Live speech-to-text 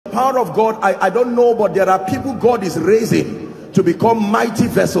power of God, I don't know, but there are people God is raising to become mighty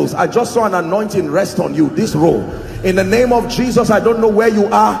vessels. I just saw an anointing rest on you, this role. In the name of Jesus, I don't know where you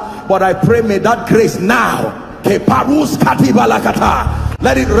are, but I pray may that grace now, let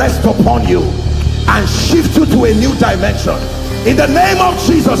it rest upon you and shift you to a new dimension. In the name of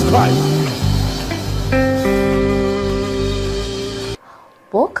Jesus Christ.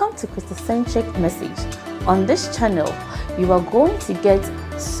 Welcome to Christocentric Message. On this channel, you are going to get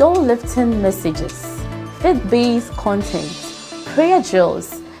soul-lifting messages, faith-based content, prayer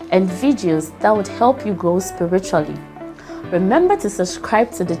drills, and videos that would help you grow spiritually. Remember to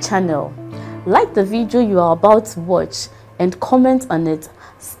subscribe to the channel, like the video you are about to watch, and comment on it.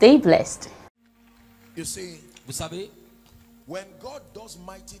 Stay blessed. You see, vous savez, when God does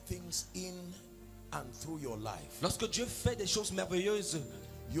mighty things in and through your life, lorsque Dieu fait des choses merveilleuses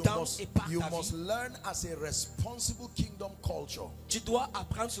you dans et par ta must vie, learn as a responsible kingdom culture. tu dois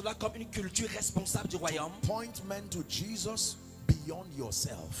apprendre cela comme une culture responsable du royaume. Point men to Jesus beyond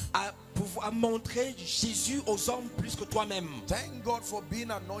yourself. À pouvoir montrer Jésus aux hommes plus que toi-même. Thank God for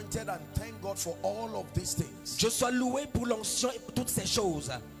being anointed and thank God for all of these things. Je sois loué pour l'onction et pour toutes ces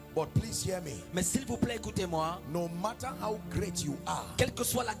choses. But please hear me. Mais s'il vous plaît, écoutez-moi. No matter how great you are, Quelle que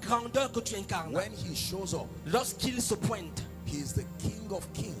soit la grandeur que tu incarnes, when he shows up, lorsqu'il se pointe, he is the King of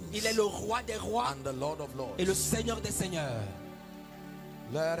Kings. il est le roi des rois And the Lord of Lords. et le Seigneur des seigneurs.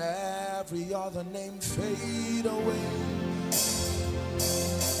 Let every other name fade away.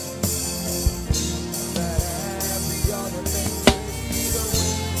 Let every other name fade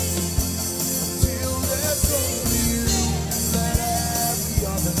away. Till there's only you. Let every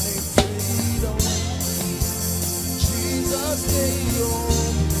other name fade away. Jesus, take your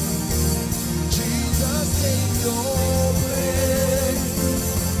place. Jesus, take your place.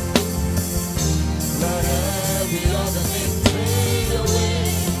 Let every other name fade away.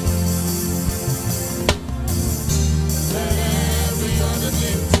 Let every other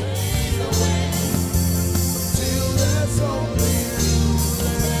name fade away. Till there's only you.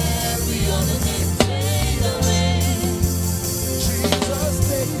 Let every other name fade away. Jesus,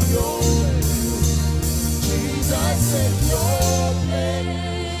 take your place. Jesus, take your place.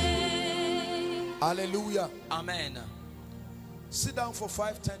 Hallelujah. Amen. Sit down for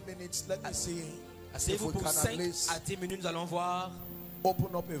 5-10 minutes. Let me see if Asseyez-vous we pour can at 5 least à 10 minutes. Nous allons voir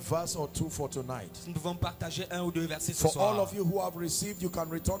open up a verse or two for tonight. si nous pouvons partager un ou deux versets ce For all soir. of you who have received, you can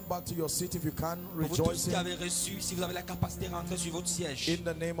return back to your seat if you can, Pour vous tous rejoicing qui avez reçu, si vous avez la capacité de rentrer sur votre siège. in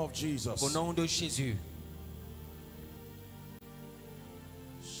the name of Jesus. Au nom de Jésus.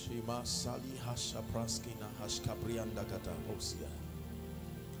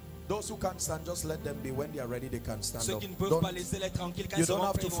 Those who can't stand, just let them be. When they are ready, they can stand Ceux up. qui ne peuvent pas laisser les tranquilles quand You ils seront don't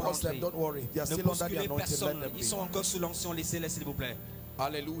have prêts, to ils vont force them, rentrer. don't worry. They are Ne still under the bousculez anointing, let personne. them Ils sont be. encore sous l'onction. Laissez-les s'il vous plaît.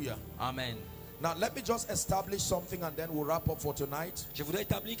 Hallelujah. Amen. Now let me just establish something and then we'll wrap up for tonight. Je voudrais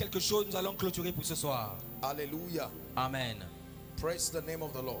établir quelque chose. Nous allons clôturer pour ce soir. Hallelujah. Amen. Praise the name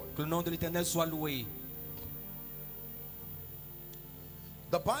of the Lord. Que le nom de l'Éternel soit loué.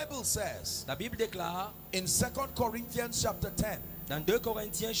 The Bible says La Bible déclare in 2 Corinthians chapter 10, dans 2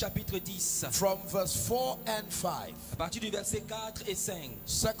 Corinthiens chapitre 10, from verse 4 and 5. à partir du verset 4 et 5.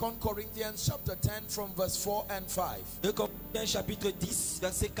 2 Corinthians chapter 10 from verse 4 and 5. 2 Corinthiens chapitre 10,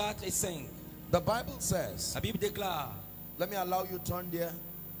 verset 4 et 5. The Bible says, La Bible déclare, let me allow you to turn there.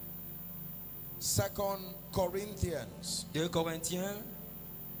 2 Corinthians 2 Corinthiens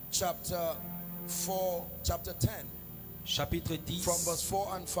chapter 10 chapitre 10, from verse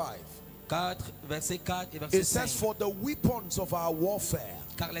 4 and 5. 4, verset 4 et verset It says, 5. for the weapons of our warfare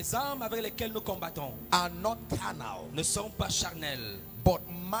Car les armes avec lesquelles nous combattons are not carnal, ne sont pas charnelles, but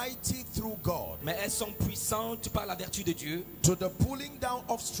mighty through God mais elles sont puissantes par la vertu de Dieu to the pulling down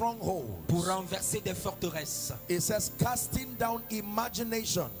of strongholds. pour renverser des forteresses. It says, casting down Si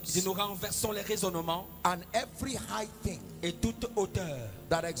imaginations nous renversons les raisonnements and every high thing et toute hauteur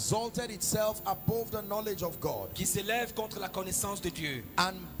that exalted itself above the knowledge of God, qui s'élève contre la connaissance de Dieu,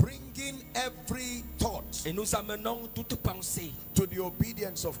 and bringing every thought et nous amenons toute pensée to the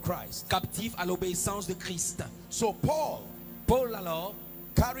obedience of Christ. captive à l'obéissance de Christ. So Paul, Paul alors,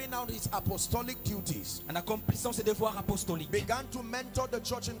 carrying out his apostolic duties, en accomplissant ses devoirs apostoliques, began to mentor the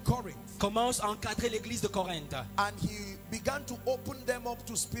church in Corinth, commence à encadrer l'église de Corinthe and he began to open them up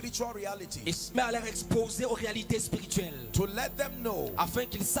to spiritual et realities, se met à leur exposer aux réalités spirituelles to let them know afin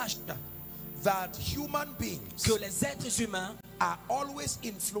qu'ils sachent that human beings que les êtres humains are always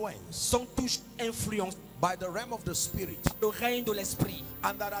influenced sont toujours influencés by the realm of the spirit, par le règne de l'esprit,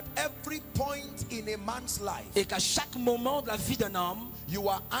 and that at every point in a man's life, et qu'à chaque moment de la vie d'un homme, you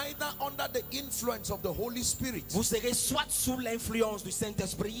are either under the influence of the Holy Spirit, vous serez soit sous l'influence du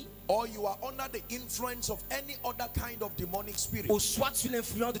Saint-Esprit, or you are under the influence of any other kind of demonic spirit. ou soit sous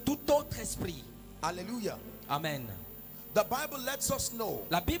l'influence de tout autre esprit. Hallelujah. Amen. The Bible lets us know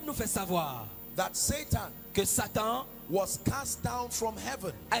La Bible nous fait savoir that Satan que Satan was cast down from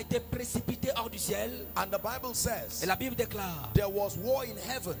heaven, a été précipité hors du ciel, and the Bible says et la Bible déclare there was war in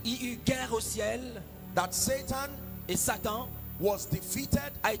heaven, il y eut guerre au ciel, that Satan et Satan was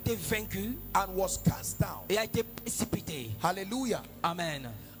defeated a été vaincu and was cast down. et a été précipité. Hallelujah. Amen.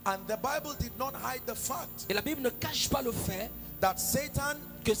 And the Bible did not hide the fact Et la Bible ne cache pas le fait that Satan,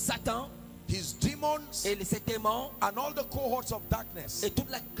 que Satan his demons, et ses démons and all the cohorts of darkness, et toute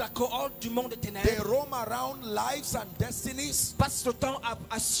la cohorte du monde des they ténèbres roam around lives and destinies. passent le temps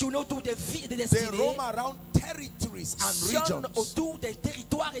à sillonner autour des vies et des They destinées, roam around territories and sillonnent regions. autour des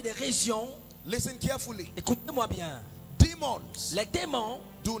territoires et des régions. Listen carefully. Écoutez-moi bien. Demons Les démons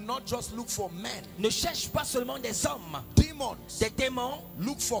do not just look for men. ne cherchent pas seulement des hommes. Demons Des démons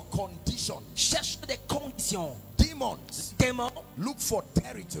look for conditions. cherchent des conditions. Demons Démons look for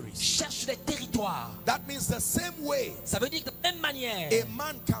territories. cherchent des territoires. That means the same way Ça veut dire que de la même manière a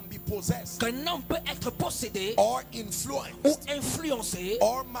man can be possessed qu'un homme peut être possédé or ou influenced influencé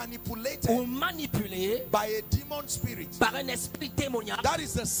or ou manipulated manipulé by a demon spirit. par un esprit démoniaque, That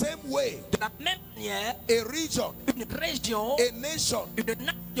is the same way de la même manière, a region, une région, a nation, une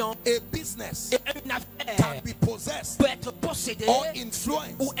nation a business et une can affaire be possessed peut être possédée or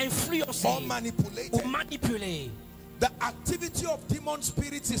influenced ou influencée or manipulated. ou manipulée. The activity of demon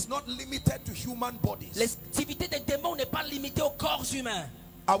spirits is not limited to human bodies. L'activité des démons n'est pas limitée au corps humain.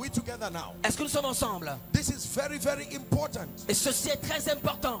 Are we together now? Est-ce que nous sommes ensemble? This is very, very important Et ceci est très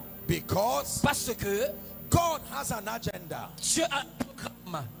important because parce que God has an agenda. Dieu a un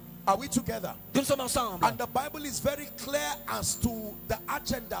programme. Are we together? Nous sommes ensemble. And the Bible is very clear as to the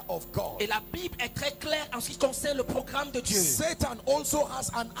agenda of God. Et la Bible est très claire en ce qui concerne le programme de Dieu. Satan also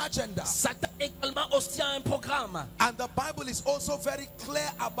has an agenda. Satan également aussi a un programme. And the Bible is also very clear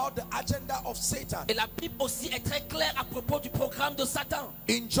about the agenda of Satan. Et la Bible aussi est très claire à propos du programme de Satan.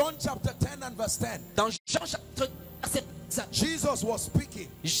 In John chapter 10 and verse 10, Dans Jean chapitre 10, Jesus was speaking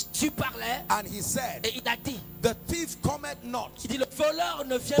Jésus parlait and he said, et il a dit, the thief cometh not il dit le voleur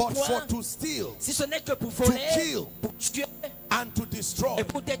ne vient but for point to steal si ce n'est que pour voler, kill, pour tuer and to destroy. et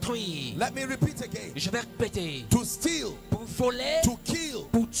pour détruire. Let me repeat again. Je vais répéter. To steal, Pour voler, to kill,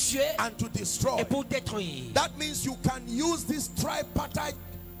 pour tuer and to destroy. et pour détruire. That means you can use this tripartite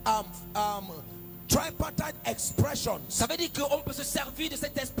tripartite expressions Ça veut dire qu'on peut se servir de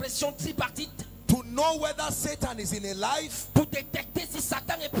cette expression tripartite to know whether Satan is in a life, pour détecter si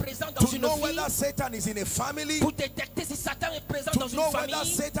Satan est présent dans to une know vie, whether Satan is in a family, pour détecter si Satan est présent dans to une know whether famille,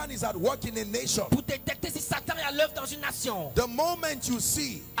 Satan is at work in a nation. pour détecter si Satan est à l'œuvre dans une nation. The moment you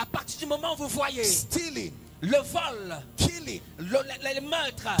see À partir du moment où vous voyez stealing, le vol, killing, le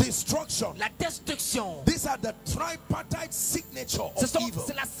meurtre, destruction, la destruction, these are the tripartite signature of evil.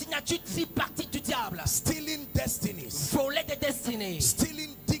 c'est la signature tripartite du diable. Stealing destinies, Voler des destinées, stealing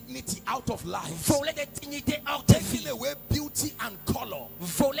dignity out of life, voler des dignités hors de taking vie, away beauty and color.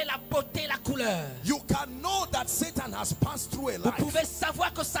 voler la beauté, la couleur. You can know that Satan has passed through a Vous life. pouvez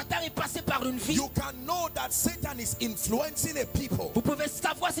savoir que Satan est passé par une vie. You can know that Satan is influencing a people Vous pouvez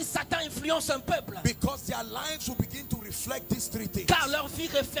savoir si Satan influence un peuple. because their lives will begin to reflect these three things. Car leur vie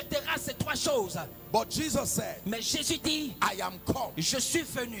reflètera ces trois choses. But Jesus said, Mais Jésus dit, I am come je suis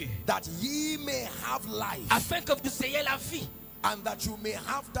venu that ye may have life afin que vous ayez la vie and that you may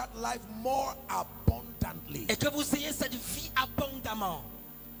have that life more abundantly. et que vous ayez cette vie abondamment.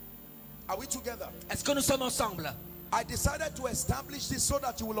 Are we together? Est-ce que nous sommes ensemble? I decided to establish this so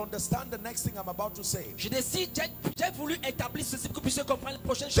that you will understand the next thing I'm about to say. J'ai voulu établir ceci pour que vous puissiez comprendre les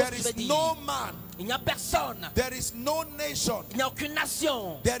prochaines choses There que je vais is dire. no man, Il n'y a personne, there is no nation, il n'y a aucune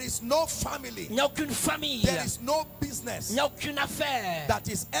nation, there is no family, il n'y a aucune famille, there is no business il n'y a aucune affaire that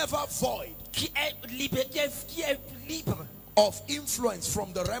is ever void qui est libre of influence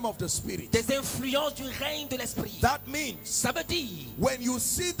from the realm of the spirit. des influences du règne de l'esprit. That means Ça veut dire, when you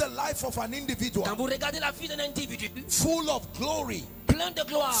see the life of an quand individual vous regardez la vie d'un individu full of glory, plein de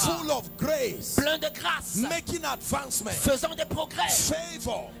gloire, full of grace, plein de grâce, making advancement, faisant des progrès,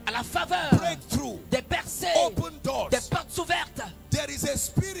 favor, à la faveur, breakthrough, des percées, open doors, des portes ouvertes, there is a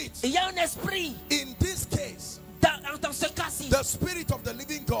spirit il y a un esprit in this case dans dans ce cas-ci, the Spirit of the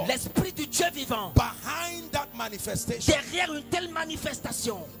living God, l'esprit du Dieu vivant, behind that manifestation. derrière une telle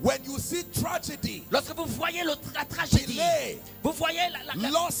manifestation. When you see tragedy, Lorsque vous voyez la tragédie, delay, vous voyez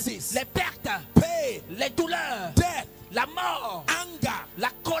losses, les pertes, pain, les douleurs, death, la mort, anger, la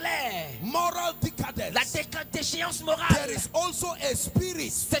colère, moral decadence, la déchéance there morale, is also a spirit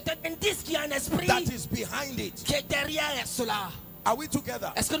c'est un indice qu'il y a un esprit that is behind it. qui est derrière cela. Are we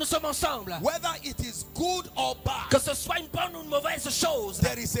together? Est-ce que nous sommes ensemble? Whether it is good or Que bad, ce soit une bonne ou une mauvaise chose,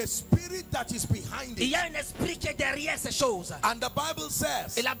 there is a spirit that is behind il y it. a un esprit qui est derrière ces choses. And the Bible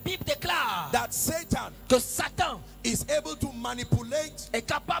says Et la Bible déclare that Satan que Satan is able to manipulate est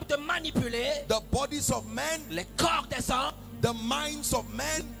capable de manipuler the bodies of men, les corps des hommes, the minds of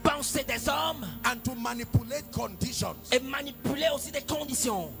men, pensées des hommes, and to manipulate conditions. et manipuler aussi des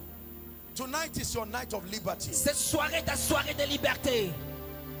conditions. Tonight is your night of liberty. Cette soirée est ta soirée de liberté.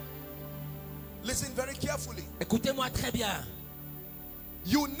 Listen very carefully. Écoutez-moi très bien.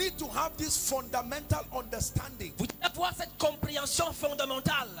 You need to have this fundamental understanding Vous devez avoir cette compréhension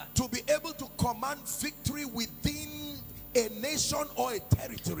fondamentale to be able to command victory within a nation or a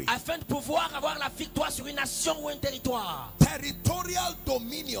territory. afin de pouvoir avoir la victoire sur une nation ou un territoire. Territorial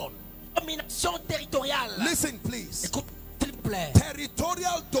dominion. Domination territoriale. Listen, please. Écoute, s'il vous plaît.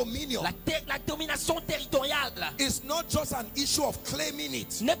 Territorial dominion La domination territoriale is not just an issue of claiming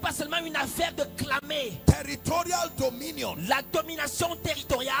it. n'est pas seulement une affaire de clamer. Territorial dominion La domination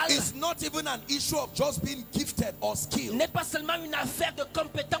territoriale is not even an issue of just being gifted or skilled. n'est pas seulement une affaire de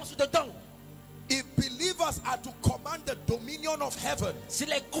compétence ou de don. If believers are to command the dominion of heaven Si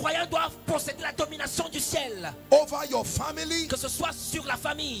les croyants doivent posséder la domination du ciel, over your family que ce soit sur la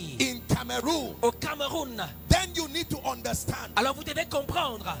famille, in Cameroon, au Cameroun, then you need to understand alors vous devez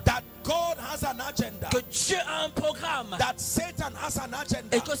comprendre that God has an agenda, que Dieu a un programme that Satan has an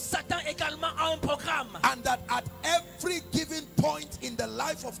agenda, et que Satan également a un programme. and that at every given point in the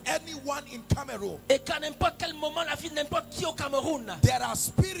life of anyone in Cameroon, Et qu'à n'importe quel moment la vie de n'importe qui au Cameroun, there are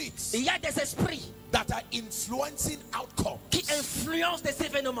spirits il y a des esprits that are influencing outcomes, qui influencent des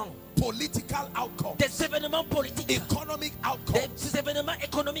événements, political outcomes, des événements politiques, economic outcomes, des événements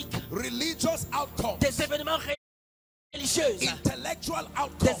économiques, religious outcomes, des événements religieux, intellectual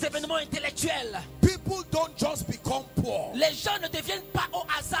des outcomes. événements intellectuels. People don't just become poor. Les gens ne deviennent pas au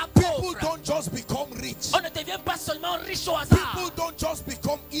hasard People pauvres. don't just become rich. On ne devient pas seulement riche au hasard. People don't just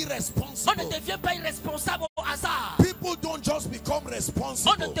become On ne irresponsible. devient pas irresponsable au hasard. People don't just become On ne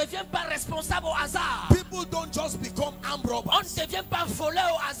responsible. devient pas responsable au hasard. People don't just become armed On robbers. ne devient pas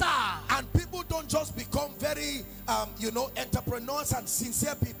voleur au hasard. And people don't just become very, entrepreneurs and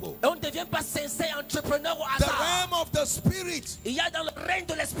sincere people. Et on ne devient pas sincère entrepreneur au The hasard. realm of the spirit Il y a dans le règne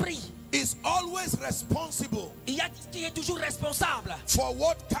de l'esprit, is always responsible il y a qui est toujours responsable for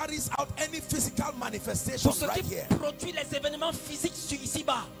what carries out any physical manifestation pour ce right qui here. produit les événements physiques sur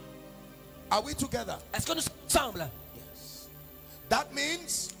ici-bas. Are we together? Est-ce que nous sommes ensemble? That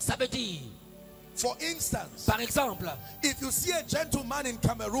means, Ça veut dire, for instance, par exemple, if you see a gentleman in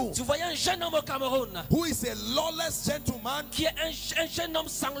Cameroon si vous voyez un jeune homme au Cameroun who is a lawless gentleman, qui est un jeune homme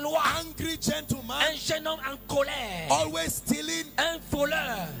sans loi, angry gentleman, un jeune homme en colère, always stealing, un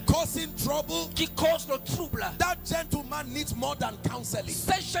voleur causing trouble, qui cause le trouble, that gentleman needs more than counseling.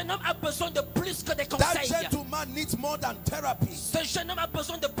 ce jeune homme a besoin de plus que des That conseils. gentleman needs more than therapy. Ce jeune homme a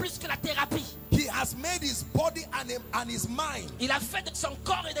besoin de plus que la thérapie. He has made his body and his mind Il a fait de son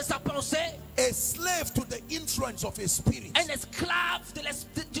corps et de sa pensée a slave to the influence of his spirit. un esclave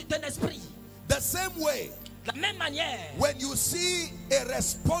d'un esprit. The same way, De la même manière, when you see a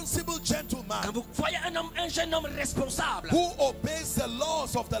responsible quand gentleman vous voyez un jeune homme responsable who obeys the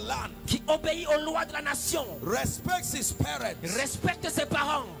laws of the land, qui obéit aux lois de la nation, respects his parents, respecte ses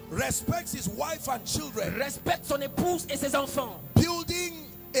parents, respects his wife and children, respecte son épouse et ses enfants, building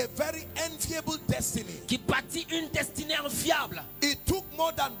a very enviable destiny. qui bâtit une destinée enviable. It took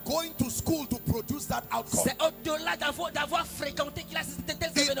more than going to school to produce that outcome. C'est au-delà d'avoir fréquenté qu'il a assisté à de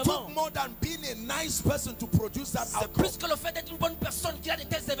tels It événements. took more than being a nice person to produce that C'est outcome. plus que le fait d'être une bonne personne qu'il a de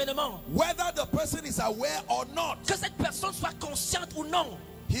tels événements. Whether the person is aware or not, Que cette personne soit consciente ou non,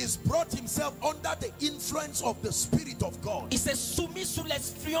 he's brought himself under the influence of the Spirit of God. il s'est soumis sous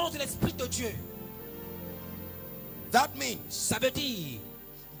l'influence de l'Esprit de Dieu. That means Ça veut dire,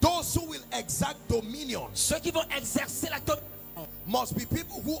 those who will exact dominion ceux qui vont exercer la domination must be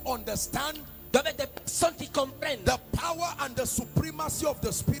people who understand doivent être des personnes qui comprennent the power and the supremacy of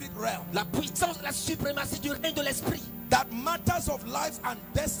the spirit realm. la puissance, la suprématie du règne de l'esprit. That matters of life and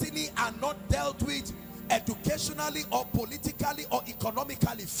destiny are not dealt with educationally or politically or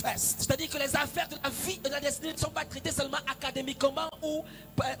economically first. C'est-à-dire que les affaires de la vie et de la destinée ne sont pas traitées seulement académiquement ou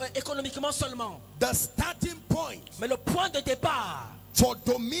économiquement seulement. The starting point Mais le point de départ for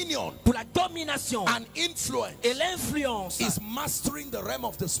dominion pour la domination and influence et l'influence, is mastering the realm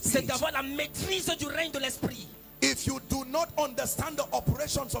of the c'est spirit. d'avoir la maîtrise du règne de l'esprit. If you do not understand the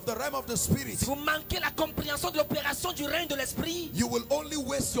operations of the realm of the spirit, Si vous manquez la compréhension de l'opération du règne de l'esprit, you will only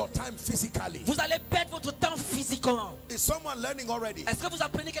waste your time physically. vous allez perdre votre temps physiquement. Is someone learning already? Est-ce que vous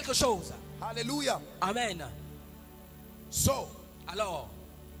apprenez quelque chose? Hallelujah. Amen. So, Alors,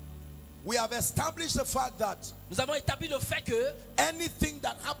 we have established the fact that nous avons établi le fait que anything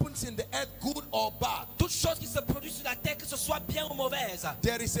that happens in the earth, good or bad, toute chose qui se produit sur la terre, que ce soit bien ou mauvaise,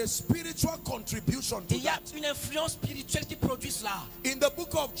 there is a spiritual contribution to il y a that. une influence spirituelle qui produit cela. In the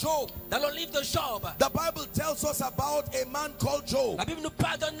book of Job, Dans le livre de Job, the Bible tells us about a man called Job, la Bible nous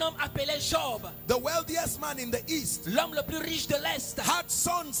parle d'un homme appelé Job, the wealthiest man in the east, l'homme le plus riche de l'Est, had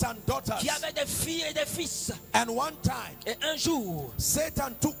sons and daughters. qui avait des filles et des fils. And one time, Et un jour,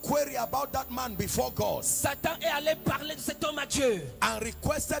 Satan took query about that man before God Satan est allé parler de cet homme à Dieu and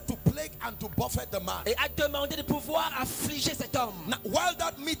requested to plague and to buffet the man. et a demandé de pouvoir affliger cet homme. Now, while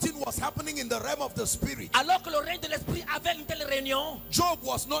that meeting was happening in the realm of the spirit, Alors que le règne de l'esprit avait une telle réunion, Job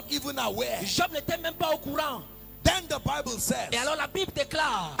was not even aware. Job n'était même pas au courant. Then the Bible says, Et alors la Bible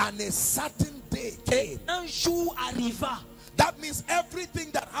déclare, and a certain day et came. un jour arriva. That means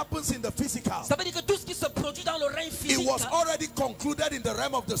everything that happens in the physical, Ça veut dire que tout ce qui se produit dans le règne it physique was already concluded in the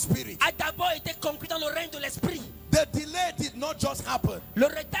realm of the spirit. a d'abord été conclu dans le règne de l'esprit. The delay did not just happen. Le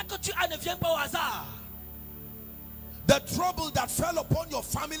retard que tu as ne vient pas au hasard. The trouble that fell upon your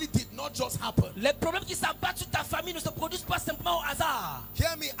family did not just happen. Les problèmes qui s'abattent sur ta famille ne se produisent pas simplement au hasard.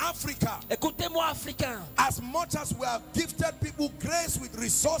 Hear me, Africa. Écoutez-moi, Africains. As much as we have gifted people grace with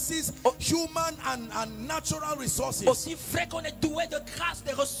resources, human and natural resources, Aussi vrai qu'on est doué de grâce,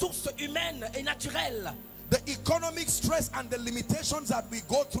 des ressources humaines et naturelles, the economic stress and the limitations that we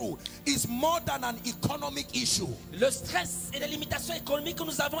go through is more than an economic issue. le stress et les limitations économiques que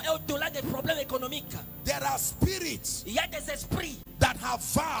nous avons est au-delà des problèmes économiques. There are spirits Il y a des esprits that have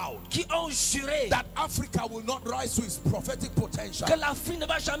vowed qui ont juré that Africa will not rise to its prophetic potential. que l'Afrique ne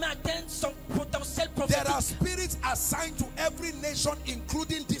va jamais atteindre son potentiel There are prophétique. spirits assigned to every nation,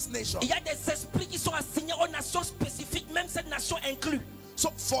 including this nation. Il y a des esprits qui sont assignés aux nations spécifiques, même cette nation inclue. So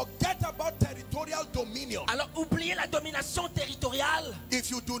forget about territorial dominion. Alors oubliez la domination territoriale.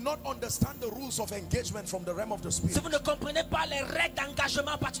 If you do not understand the rules of engagement from the realm of the Si spirit. vous ne comprenez pas les règles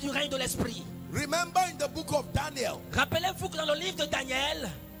d'engagement à partir du règne de l'esprit. Remember in the book of Daniel, Rappelez-vous que dans le livre de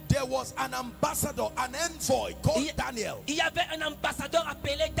Daniel, there was an ambassador, an envoy called Daniel. il y avait un ambassadeur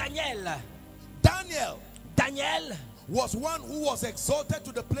appelé Daniel. Daniel was one who was exalted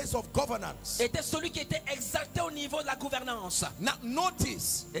to the place of governance. était celui qui était exalté au niveau de la gouvernance. Now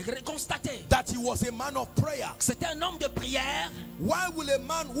notice Et constatez, that he was a man of prayer. c'était un homme de prière. Why will a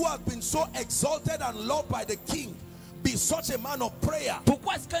man who has been so exalted and loved by the king be such a man of prayer?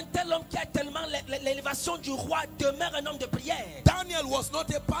 Pourquoi est-ce qu'un tel homme qui a tellement l'élévation du roi demeure un homme de prière? Daniel was not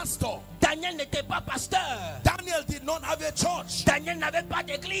a pastor. Daniel n'était pas pasteur. Daniel did not have a church. Daniel n'avait pas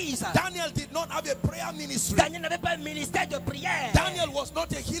d'église. Daniel did not have a prayer ministry. Daniel n'avait pas un ministère de prière. Daniel was not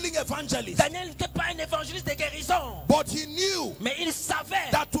a healing evangelist. Daniel n'était pas un évangéliste de guérison. But he knew Mais il savait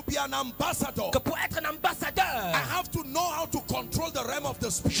that to be an ambassador, que pour être un ambassadeur, I have to know how to control the realm of the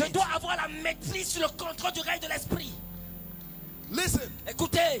je spirit. dois avoir la maîtrise sur le contrôle du règne de l'esprit. Listen,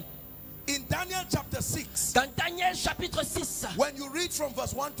 Écoutez, in Daniel chapter 6, dans Daniel chapitre 6, when you read from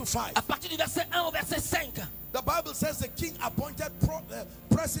verse 1 to 5, à partir du verset 1 au verset 5, the Bible says the king appointed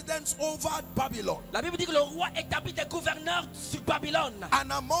presidents over Babylon. la Bible dit que le roi établit des gouverneurs sur Babylone. And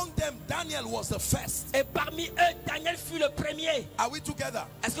among them, Daniel was the first. Et parmi eux, Daniel fut le premier. Are we together?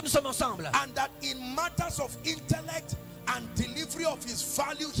 Est-ce que nous sommes ensemble? And that in matters of intellect and delivery of his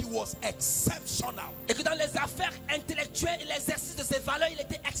value, he was exceptional. Et que dans les affaires intellectuelles et l'exercice de ses valeurs, il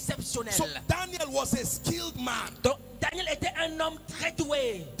était exceptionnel. So Daniel was a skilled man. Donc Daniel était un homme très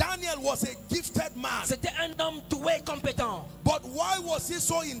doué. Daniel was a gifted man. C'était un homme doué, compétent. But why was he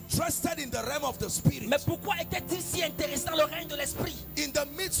so interested in the realm of the spirit? Mais pourquoi était-il si intéressé dans le règne de l'esprit? In the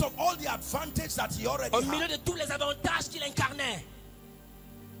midst of all the advantage that he already Au milieu had. de tous les avantages qu'il incarnait.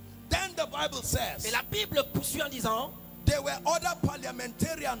 Then the Bible Et says la Bible poursuit en disant, There were other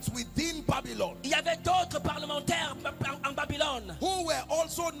parliamentarians within Babylon. Il y avait d'autres parlementaires en Babylone. Who were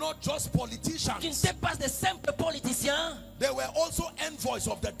also not just politicians. Qui n'étaient pas des simples politiciens. They were also envoys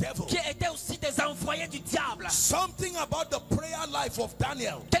of the devil. Qui étaient aussi des envoyés du diable. Something about the prayer life of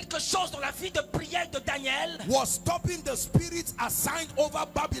Daniel. Quelque chose dans la vie de prière de Daniel. Was stopping the spirits assigned over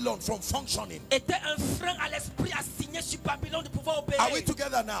Babylon from functioning. Était un frein à l'esprit assigné sur Babylone de pouvoir opérer. Are we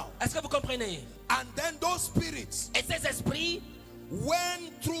together now? Est-ce que vous comprenez? And then those spirits. Et ces esprits went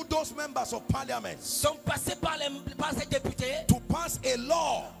through those members of parliament. Sont passés par ces députés. To pass a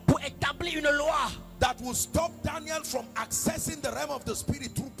law. Pour établir une loi. That will stop Daniel from accessing the realm of the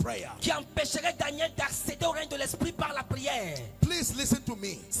spirit through prayer. Qui empêcherait Daniel d'accéder au règne de l'esprit par la prière. Please listen to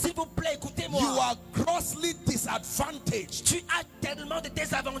me. S'il vous plaît, écoutez-moi. You are grossly disadvantaged. Tu as tellement de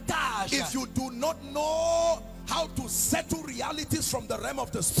désavantages. If you do not know how to settle realities from the realm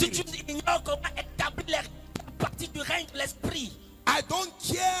of the spirit. Si tu ignores comment établir les parties du règne de l'esprit. I don't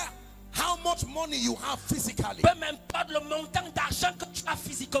care how much money you have physically. Peu m'importe le montant d'argent que tu as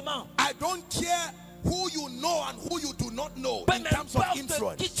physiquement. I don't care who you know and who you do not know in terms of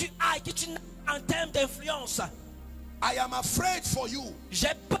influence. Qui tu as et qui tu n'as en termes d'influence. I am afraid for you.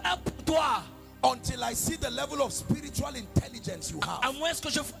 J'ai peur pour toi. Until I see the level of spiritual intelligence you have. À moins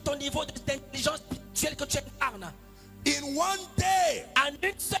que je vois ton niveau d'intelligence spirituelle que tu incarnes. In one day, en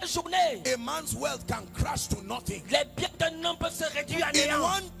une seule journée, a man's wealth can crash to nothing. Les biens d'un homme peuvent se réduire à néant. In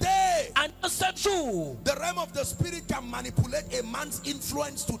one day, en un seul jour, the realm of the spirit can manipulate a man's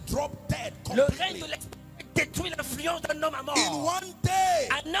influence to drop dead completely. Le règne de l'esprit détruit l'influence d'un homme à mort. In one day,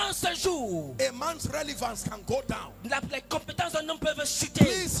 en un seul jour, a man's relevance can go down. Les compétences d'un homme peuvent chuter.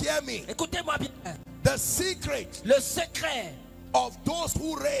 Please hear me. Écoutez-moi bien. The secret, le secret of those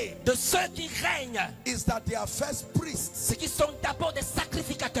who reign, de ceux qui règnent, is that they are first priests, ceux qui sont d'abord des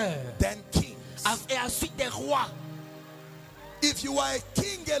sacrificateurs, then kings, et ensuite des rois. If you are a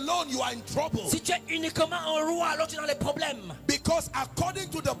king alone, you are in trouble. Si tu es uniquement un roi, alors tu es dans les problèmes. Because according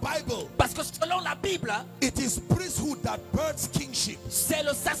to the Bible, parce que selon la Bible, it is priesthood that births kingship. C'est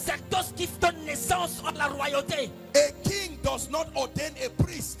le sacerdoce qui donne naissance à la royauté. A king does not ordain a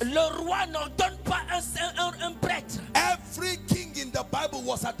priest. Le roi n'ordonne pas un prêtre. Every king in the Bible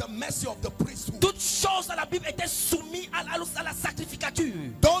was at the mercy of the priesthood. Toute chose dans la Bible était soumise à la sacrificature.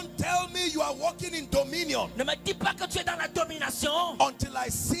 Don't tell me you are walking in dominion. Ne me dis pas que tu es dans la domination. Until I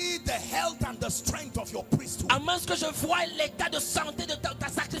see the health and the strength of your priesthood. À moins que je voie l'état de santé de ta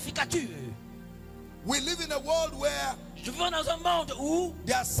sacrificature. We live in a world where je vis dans un monde où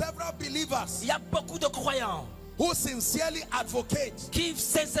there are several believers. Il y a beaucoup de croyants. Who sincerely advocate. Qui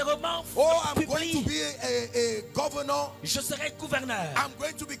sincèrement I'm going to be a governor. Je serai gouverneur. I'm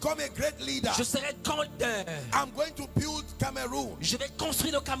going to become a great leader. Je serai conteur. I'm going to build Cameroon. Je vais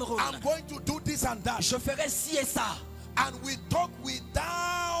construire le Cameroun. I'm going to do this and that. Je ferai ci et ça. And we talk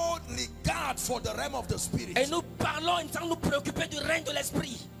without regard for the realm of the spirit. Et nous parlons sans nous préoccuper du règne de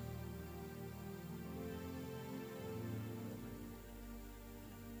l'esprit.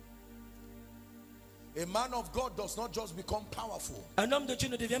 A man of God does not just become powerful. Un homme de Dieu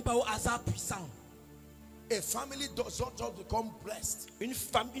ne devient pas au hasard puissant. A family does not just become blessed. Une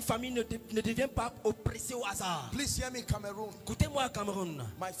famille ne devient pas oppressée au hasard. Please hear me, Cameroon. Écoutez-moi, Cameroun.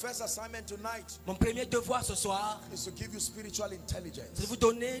 My first assignment tonight. Mon premier devoir ce soir, is to give you spiritual intelligence. C'est de vous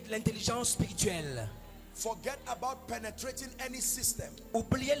donner de l'intelligence spirituelle. Forget about penetrating any system.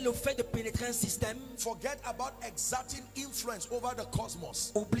 Oubliez le fait de pénétrer un système. Forget about exerting influence over the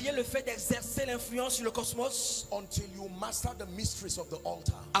cosmos. Oubliez le fait d'exercer l'influence sur le cosmos. Until you master the mysteries of the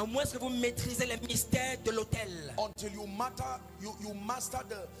altar. À moins que vous maîtrisez les mystères de l'autel. Until you master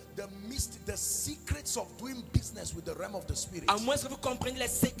the secrets of doing business with the realm of the spirit. À moins que vous compreniez les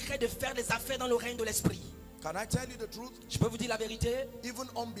secrets de faire des affaires dans le règne de l'esprit. Can I tell you the truth? Je peux vous dire la vérité. Even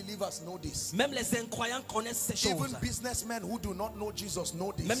unbelievers know this. Même les incroyants connaissent ces choses. Even businessmen who do not know Jesus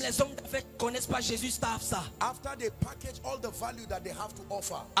know this. Même les hommes d'affaires qui connaissent pas Jésus savent ça. After they package all the value that they have to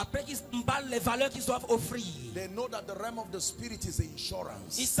offer. Après qu'ils emballent les valeurs qu'ils doivent offrir. They know that the realm of the spirit is the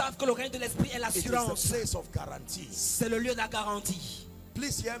insurance. Ils savent que le règne de l'esprit est l'assurance. It is the place of guarantee. C'est le lieu de la garantie.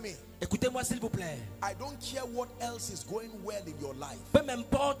 Please hear me. Écoutez-moi s'il vous plaît. I don't care what else is going well in your life. Peu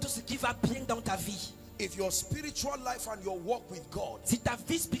m'importe ce qui va bien dans ta vie. If your spiritual life and your walk with God, si ta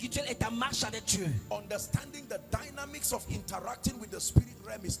vie spirituelle et ta marche avec Dieu, understanding the dynamics of interacting with the spirit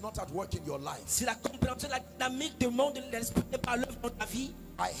realm is not at work in your life. Si la compréhension de la dynamique du monde de l'esprit n'est pas l'œuvre dans ta vie,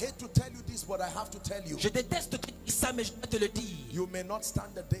 I hate to tell you this, but I have to tell you. Je déteste te dire ça, mais je dois te le dire. You may not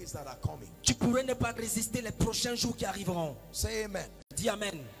stand the days that are coming. Tu pourrais ne pas résister les prochains jours qui arriveront. Say amen. Dis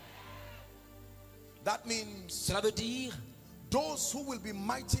amen. That means cela veut dire those who will be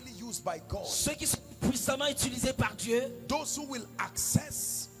mightily used by God. Ceux qui sont puissamment utilisés par Dieu, those who will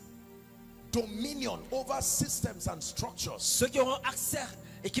access dominion over systems and structures, ceux qui auront accès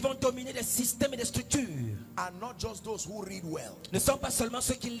et qui vont dominer les systèmes et les structures, are not just those who read well. ne sont pas seulement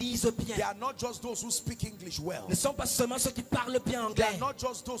ceux qui lisent bien, They are not just those who speak English well. ne sont pas seulement ceux qui parlent bien They anglais, are not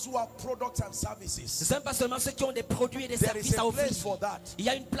just those who have products and ne services. sont pas seulement ceux qui ont des produits et des There is services à a place offrir. for that. Il y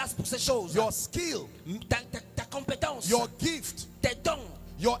a une place pour ces choses. Your skill, Ta compétence, your gift, tes dons,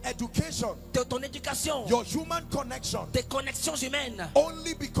 your education, ton éducation, your human connection tes connexions humaines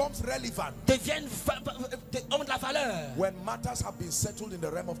only becomes relevant ont de la valeur when matters have been settled in the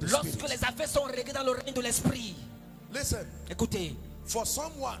realm of the lorsque spirit. les affaires sont réglées dans le règne de l'esprit. Listen, Écoutez, for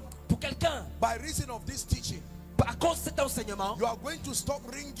someone, pour quelqu'un, by reason of this teaching, à cause de cet enseignement, you are going to stop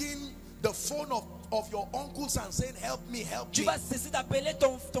ringing the phone of your uncles and saying, help me, help tu me. vas cesser d'appeler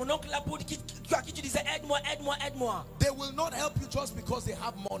ton oncle là pour à qui tu disais aide-moi, aide-moi, aide-moi. They will not help you just because they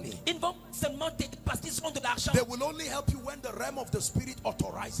have money. Ils vont seulement t'aider parce qu'ils ont de l'argent. They will only help you when the realm of the spirit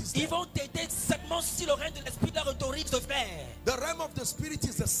authorizes Ils them. vont t'aider seulement si le règne de l'esprit leur autorise de faire. The realm of the spirit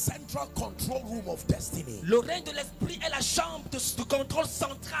is the central control room of destiny. Le règne de l'esprit est la chambre de contrôle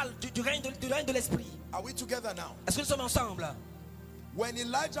central du règne de l'esprit. Are we together now? Est-ce que nous sommes ensemble? When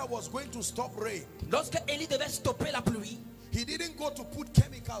Elijah was going to stop rain, Lorsque Élie devait stopper la pluie, he didn't go to put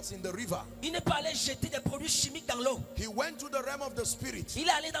chemicals in the river. il n'est pas allé jeter des produits chimiques dans l'eau. He went to the realm of the spirit Il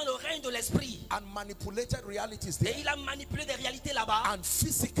est allé dans le règne de l'esprit and manipulated realities et there. il a manipulé des réalités là-bas. And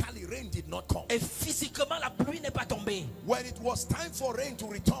physically rain did not come. Et physiquement, la pluie n'est pas tombée. When it was time for rain to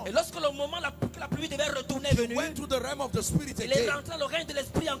return, Et lorsque le moment que la pluie devait retourner est he venu, went to the realm of the spirit il est again rentré dans le règne de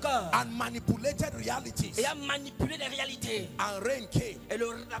l'esprit encore and manipulated realities. et a manipulé les réalités. And rain came. Et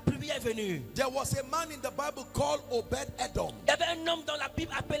la pluie est venue. There was a man in the Bible called Obed-Edom. Il y avait un homme dans la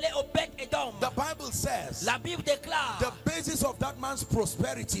Bible appelé Obed-Edom. The Bible says La Bible déclare the basis of that man's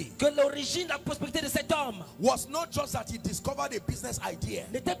prosperity que l'origine de la prospérité de cet homme was not just that he discovered a business idea.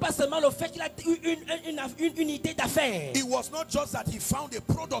 n'était pas seulement le fait qu'il a eu une idée d'affaires. It was not just that he found a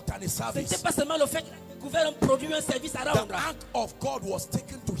product and a Ce n'était service. pas seulement le fait qu'il a découvert un produit, un service à The rendre. ark of God was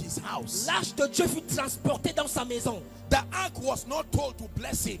taken to his house. L'arche de Dieu fut transportée dans sa maison. The ark was not told to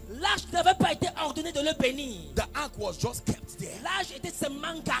bless him. L'arche n'avait pas été ordonnée de le bénir. The ark was just kept there. L'arche était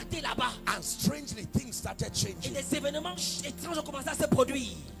seulement gardée là-bas. And strangely, things started Et changing. des événements étranges ont commencé à se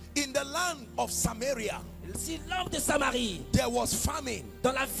produire. In the land of Samaria, Si l'homme de Samarie, there was famine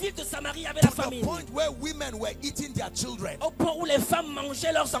dans la ville de Samarie, il y avait to la the famine. point where women were eating their children. Au point où les femmes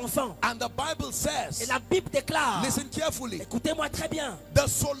mangeaient leurs enfants. And the Bible Et says, la Bible déclare, listen carefully, écoutez-moi très bien, the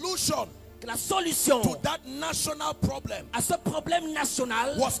solution que la solution to that national problem à ce problème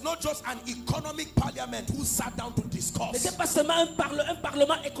national was not just an economic parliament who sat down to discuss. n'était pas seulement un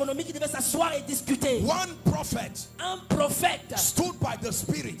parlement économique qui devait s'asseoir et discuter. One prophet Un prophète stood by the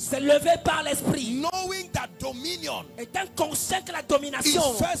Spirit, s'est levé par l'esprit, knowing that dominion étant conscient que la is domination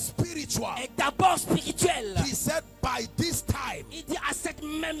first spiritual. est d'abord spirituelle. He said, by this time Il dit à cette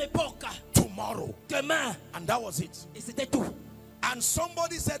même époque, tomorrow. demain, And that was it. et c'était tout. And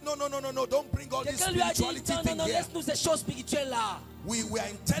somebody said, no, don't bring all this Quelqu'un lui a dit, spirituality non, thing non, here. laisse-nous ces choses spirituelles là. We are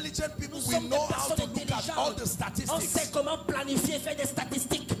intelligent people. Nous We sommes des know how to personnes look at all the intelligentes. On sait statistics. comment planifier et faire des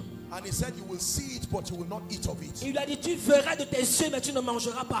statistiques. And he said, you will see it, but you will not eat of it. Il lui a dit, tu verras de tes yeux, mais tu ne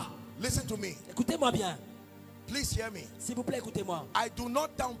mangeras pas. Listen to me. Écoutez-moi bien. Please hear me. S'il vous plaît, écoutez-moi. I do not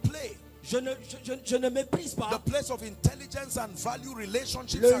downplay Je ne méprise the pas place of intelligence and value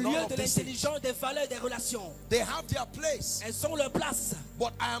relationships le and all lieu of de these things. l'intelligence, des valeurs, des relations. They have their place. Elles sont leur place.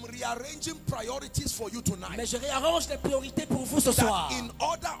 But I am rearranging priorities for you tonight. Mais je réarrange les priorités pour vous ce soir. That in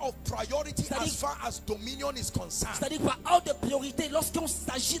order of priority C'est-à-dire- as far as dominion is concerned, C'est-à-dire par ordre de priorité, lorsqu'on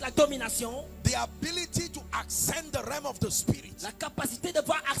s'agit de la domination, the ability to ascend the realm of the spirit la capacité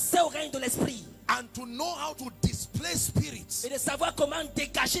d'avoir accès au règne de l'esprit and to know how to display spirits et de savoir comment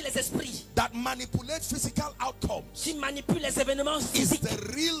dégager les esprits that manipulate physical outcomes qui manipulent les événements is physiques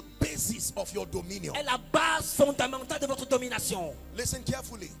the real basis of your dominion. est la base fondamentale de votre domination. Listen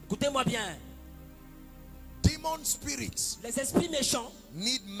carefully. Écoutez-moi bien. Demon spirits Les esprits méchants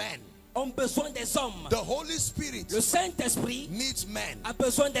need men. ont besoin des hommes. The Holy Spirit Le Saint-Esprit needs men. a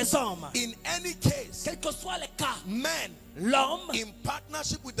besoin des hommes. In any case, Quel que soit le cas, men l'homme, in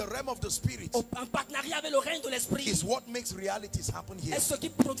partnership with the realm of the spirit en partenariat avec le règne de l'esprit, is what makes realities happen here. est ce qui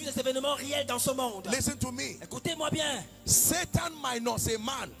produit des événements réels dans ce monde. Listen to me. Écoutez-moi bien. Satan minus a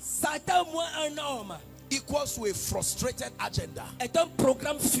man Satan moins un homme equals to a frustrated agenda. est un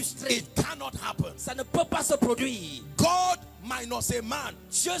programme frustré. It cannot happen. Ça ne peut pas se produire. God minus a man,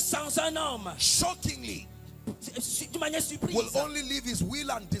 Dieu sans un homme, shockingly, d'une manière surprise. Will only live his will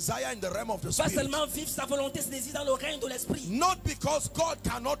and desire in the realm of the Va spirit. seulement vivre sa volonté, ses désirs dans le règne de l'esprit. Not because God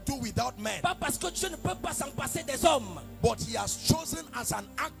cannot do without men, Pas parce que Dieu ne peut pas s'en passer des hommes, but he has chosen as an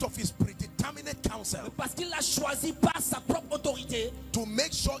act of his predeterminate counsel mais parce qu'il a choisi par sa propre autorité to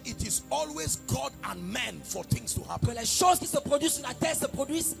make sure it is always God and men for things to que happen. les choses qui se produisent sur la terre se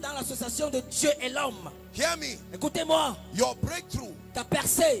produisent dans l'association de Dieu et l'homme. Hear me. Écoutez-moi, Your breakthrough ta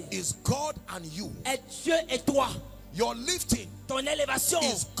percée is God and you. est Dieu et toi. Your lifting Ton élévation,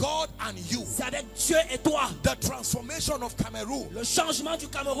 is God and you. c'est avec Dieu et toi. The transformation of Cameroon Le changement du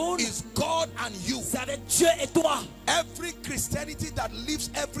Cameroun, is God and you. c'est avec Dieu et toi. Every Christianity that leaves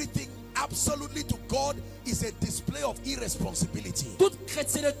everything absolutely to God is a display of irresponsibility. Toute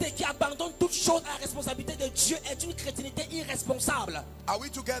chrétienté qui abandonne toute chose à la responsabilité de Dieu est une chrétienté irresponsable. Are we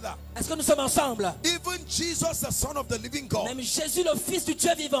together? Est-ce que nous sommes ensemble? Even Jesus, the Son of the living God, Même Jésus, le Fils du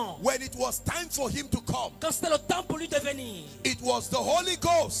Dieu vivant, when it was time for him to come, quand c'était le temps pour lui de venir, it was the Holy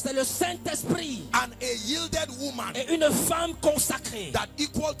Ghost c'est le Saint-Esprit and a yielded woman et une femme consacrée that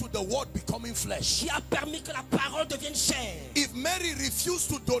equal to the word becoming flesh. qui a permis que la parole devienne chair. If Mary refused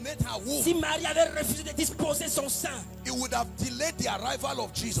to donate her womb, Si Marie avait refusé de disposer son sein, it would have delayed the arrival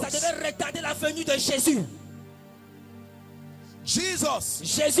of Jesus. ça devait retarder la venue de Jésus. Jesus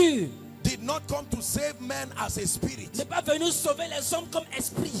Jésus did not come to save men as a spirit. n'est pas venu sauver les hommes comme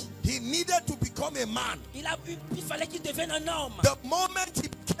esprit. He needed to become a man. Il fallait qu'il devienne un homme. The moment he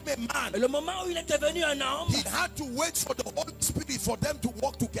became a man, Et le moment où il est devenu un homme, he had to wait for the Holy Spirit for them to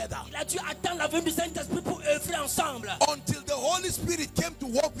walk together. il a dû attendre la venue du Saint-Esprit pour œuvrer ensemble. Until the Holy Spirit came to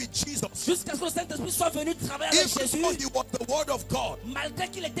walk with Jesus. Jusqu'à ce que le Saint-Esprit soit venu travailler avec Even Jésus, though he was the word of God, malgré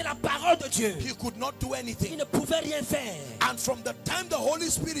qu'il était la parole de Dieu, he could not do il anything. ne pouvait rien faire. And from the time the Holy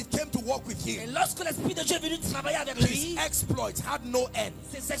Spirit came to walk with Et him, lorsque l'Esprit de Dieu est venu travailler avec his lui, exploits had no end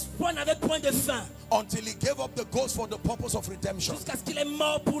ses exploits n'avaient point de fin, until he gave up the ghost for the purpose of redemption. jusqu'à ce qu'il est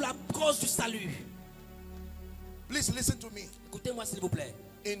mort pour la cause du salut. Please listen to me. Écoutez-moi s'il vous plaît.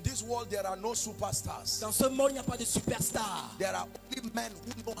 In this world, there are no superstars. Dans ce monde, il n'y a pas de superstar. There are only men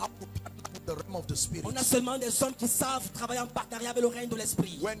who know how to partner with the realm of the spirit. On a seulement des hommes qui savent travailler en partenariat avec le règne de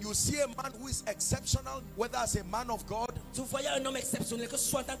l'esprit. When you see a man who is exceptional, whether as a man of God, Si vous voyez un homme exceptionnel, que ce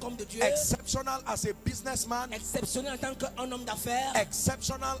soit en tant qu'homme de Dieu, exceptional as a businessman, exceptionnel en tant qu'un homme d'affaires,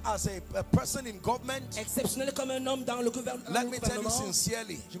 exceptional as a person in government, exceptionnel comme un homme dans le gouvernement. let me tell you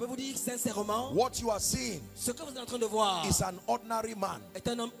sincerely, Je peux vous dire sincèrement, what you are seeing ce que vous êtes en train de voir is an ordinary man est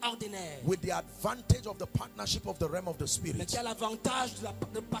un homme ordinaire, with the advantage of the partnership of the realm of the mais spirit. qui a l'avantage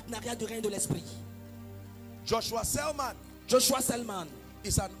du partenariat du règne de l'esprit. Joshua Selman Joshua Selman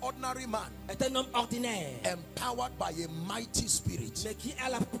is an ordinary man est un homme ordinaire, empowered by a mighty spirit. mais qui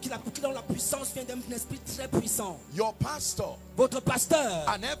dont la puissance vient d'un esprit très puissant. Your pastor Votre pasteur,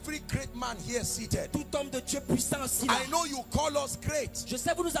 and every great man here seated, tout homme de Dieu puissant aussi là. I know you call us great. Je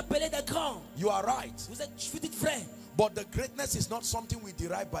sais vous nous appelez des grands. You are right. Vous dites vrai. But the greatness is not something we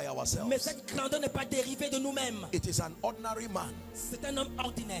derive by Mais ourselves. cette grandeur n'est pas dérivée de nous-mêmes. It is an ordinary man C'est un homme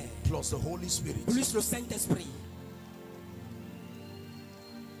ordinaire, plus the Holy Spirit. plus le Saint-Esprit.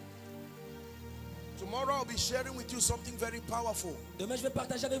 Tomorrow I'll be sharing with you something very powerful. Demain, je vais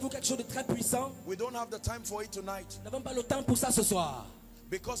partager avec vous quelque chose de très puissant. We don't have the time for it tonight, Nous n'avons pas le temps pour ça ce soir.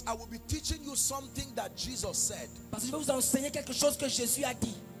 because I will be teaching you something that Jesus said Parce que je vais vous enseigner quelque chose que Jésus a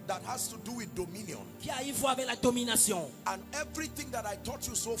dit, that has to do with dominion. qui a à voir avec la domination. And everything that I taught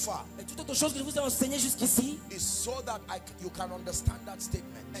you so far Et toute autre chose que je vous ai enseigné jusqu'ici is so that you can understand that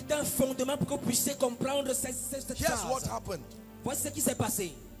statement. est un fondement pour que vous puissiez comprendre cette Here's what phrase. happened. Voici ce qui s'est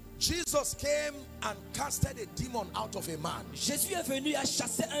passé. Jesus came and casted a demon out of a man. Jésus est venu à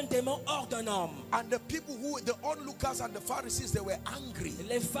chasser un démon hors d'un homme. And the people the onlookers and the Pharisees, they were angry.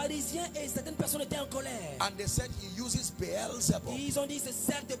 Les pharisiens et certaines personnes étaient en colère. And they said he uses Beelzebub. Ils ont dit c'est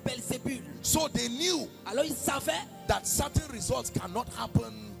sert de Belzébul. So they knew Alors ils savaient that certain results cannot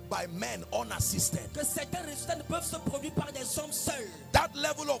happen by men unassisted. que certains résultats ne peuvent se produire par des hommes seuls. That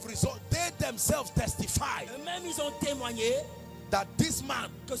level of result, they themselves testify Eux-mêmes ils ont témoigné that this man,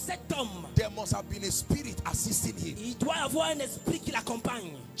 que cet homme, there must have been a spirit assisting him. il doit avoir un esprit qui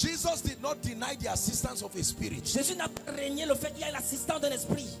l'accompagne. Jesus did not deny the assistance of a spirit. Jésus n'a pas régné le fait qu'il y a l'assistance d'un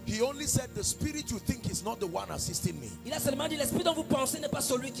esprit. He only said the spirit you think is not the one assisting me. Il a seulement dit l'esprit dont vous pensez n'est pas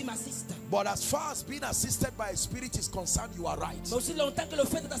celui qui m'assiste. But as far as being assisted by a spirit is concerned, you are right. Mais aussi longtemps que le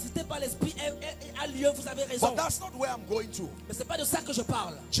fait d'être assisté par l'esprit a lieu, vous avez raison. But that's not where I'm going to. Mais c'est pas de ça que je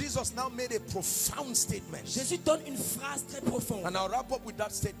parle. Jesus now made a profound statement. Jésus donne une phrase très profonde. And I'll wrap up with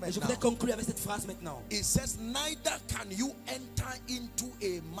that statement. Et je voudrais conclure avec cette phrase maintenant. It says, neither can you enter into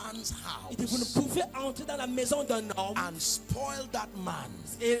a man's house. Il dit, vous ne pouvez entrer dans la maison d'un homme and spoil that man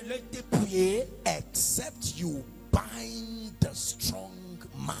et le dépouiller, except you bind the strong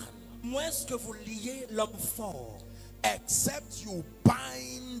man. moins que vous liez l'homme fort. Except you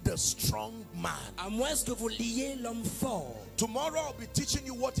bind the strong man. À moins que vous liez l'homme fort. Tomorrow I'll be teaching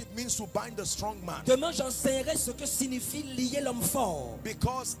you what it means to bind the strong man. Demain j'enseignerai ce que signifie lier l'homme fort.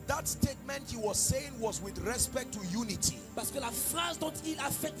 Because that statement he was saying was with respect to unity. Parce que la phrase dont il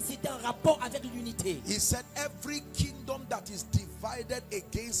a fait c'était en rapport avec l'unité. He said every kingdom that is divided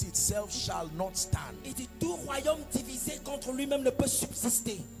against itself shall not stand. Il dit tout royaume divisé contre lui-même ne peut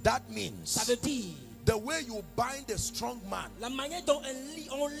subsister. That means ça veut dire the way you bind a strong man, la manière dont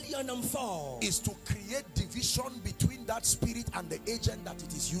on lie un homme fort, is to create division between that spirit and the agent that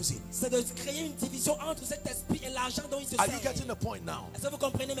it is using. C'est de créer une division entre cet esprit et l'argent dont il se sert. Are you getting the point now? Est-ce que vous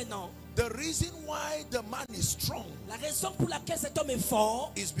comprenez maintenant? The reason why the man is strong, la raison pour laquelle cet homme est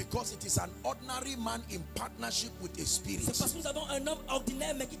fort, is because it is an ordinary man in partnership with a spirit. C'est parce que nous avons un homme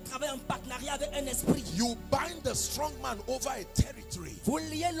ordinaire mais qui travaille en partenariat avec un esprit. You bind the strong man over a territory. Vous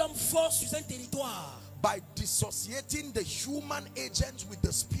liez l'homme fort sur un territoire. By dissociating the human agents with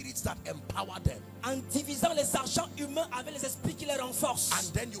the spirits that empower them. En divisant les agents humains avec les esprits qui les renforcent.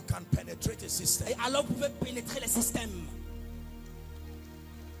 And then you can penetrate a system. Et alors vous pouvez pénétrer les systèmes.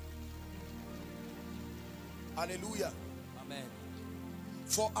 Hallelujah. Amen.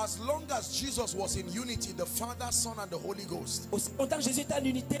 For as long as Jesus was in unity, the Father, Son, and the Holy Ghost, aussi longtemps que Jésus était en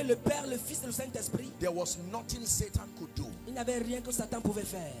unité, le Père, le Fils et le Saint-Esprit, there was nothing Satan could do. Il n'y avait rien que Satan pouvait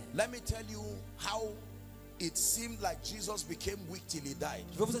faire. Let me tell you how it seemed like Jesus became weak till he died.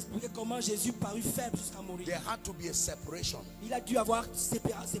 Je vais vous expliquer comment Jésus parut faible jusqu'à mourir. There had to be a separation. Il a dû avoir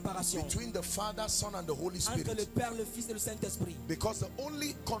séparation between the Father, Son, and the Holy Spirit. Entre le Père, le Fils et le Saint-Esprit. Because the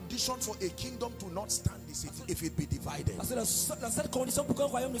only condition for a kingdom to not stand is if it be divided. Parce que la seule condition pour qu'un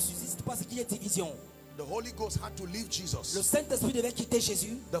royaume ne subsiste pas, c'est qu'il y ait division. The Holy Ghost had to leave Jesus. Le Saint-Esprit devait quitter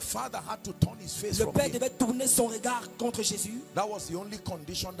Jésus. The Father had to turn his face Le Père from him. devait tourner son regard contre Jésus. That was the only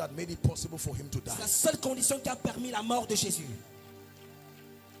condition that made it possible for him to die. C'est la seule condition qui a permis la mort de Jésus.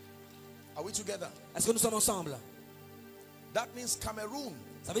 Are we together? Est-ce que nous sommes ensemble? That means Cameroon.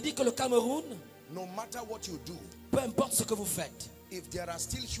 Ça veut dire que le Cameroun, no matter what you do, peu importe ce que vous faites, if there are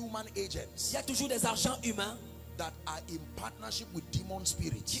still human agents, il y a toujours des agents humains that are in partnership with demon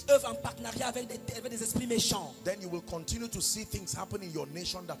spirits, qui œuvrent en partenariat avec des esprits méchants. Then you will continue to see things happen in your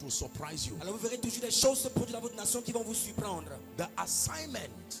nation that will surprise you. Alors vous verrez toujours des choses se produire dans votre nation qui vont vous surprendre. The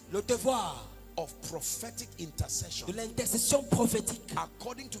assignment, le devoir of prophetic intercession, de l'intercession prophétique,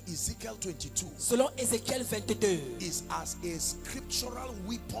 according to Ezekiel 22, selon Ézéchiel 22, is as a scriptural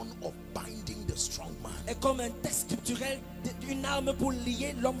weapon of binding the strong man. Est comme un texte scripturel d'une arme pour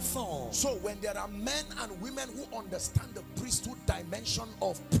lier l'homme fort. So when there are men and women who understand the priesthood dimension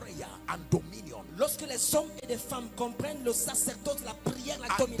of prayer and dominion, lorsque les hommes et les femmes comprennent le sacerdoce, la prière,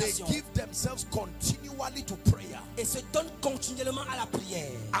 la domination, they give themselves continually to prayer, et se donnent continuellement à la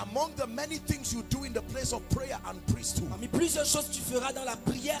prière. Among the many things you do in the place of prayer and priesthood, parmi plusieurs choses que tu feras dans la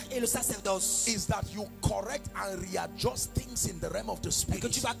prière et le sacerdoce, is that you correct and readjust things in the realm of the spirit. Que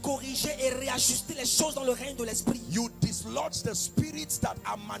tu vas corriger et réajuster les choses dans le règne de l'esprit. You dislodge the spirits that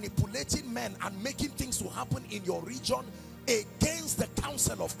are manipulating men and making things to happen in your region against the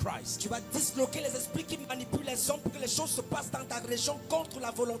counsel of Christ. Tu vas disloquer les esprits qui manipulent les hommes pour que les choses se passent dans ta région contre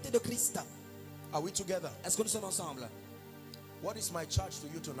la volonté de Christ. Are we together? Est-ce que nous sommes ensemble? What is my charge to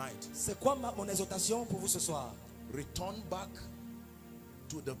you tonight? C'est quoi mon exhortation pour vous ce soir? Return back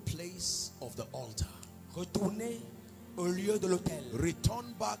to the place of the altar. Retournez au lieu de l'autel. Return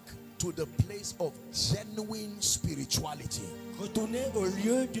back to the place of genuine spirituality. Retournez au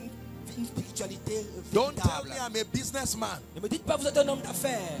lieu d'une spiritualité véritable. Don't tell me I'm a businessman. Ne me dites pas vous êtes un homme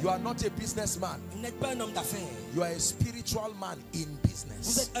d'affaires. You are not a businessman. Vous n'êtes pas un homme d'affaires. You are a spiritual man in business.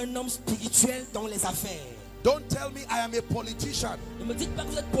 Vous êtes un homme spirituel dans les affaires. Don't tell me I am a politician. Ne me dites pas que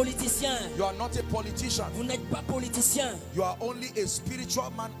vous êtes politicien. You are not a politician. Vous n'êtes pas politicien. You are only a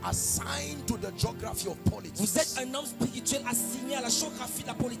spiritual man assigned to the geography of politics. Vous êtes un homme spirituel assigné à la géographie de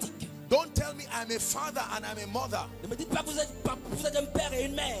la politique. Don't tell me I'm a father and I'm a mother. Ne me dites pas que vous êtes un père et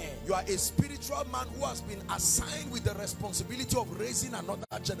une mère. You are a spiritual man who has been assigned with the responsibility of raising another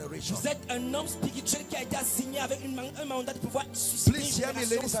generation. Vous êtes un homme spirituel qui a été assigné avec un mandat de pouvoir susciter une Please hear me,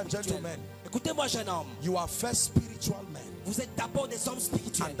 ladies and gentlemen. Écoutez-moi, jeune homme. You are first spiritual. spiritual men. Vous êtes d'abord des hommes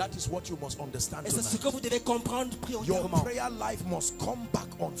spirituels. And that is what you must understand Et c'est ce que tonight. vous devez comprendre Your prioritairement. prayer life must come back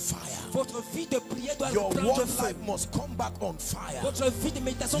on fire. Votre vie de prière doit Your reprendre word feu. life must come back on fire. Votre vie de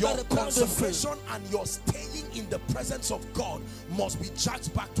méditation doit Your reprendre feu. consecration and your staying in the presence of God must be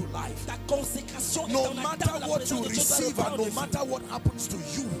charged back to life. Ta consécration est No en matter attente de la what présence you de Dieu doit receive and reprendre no feu. matter what happens to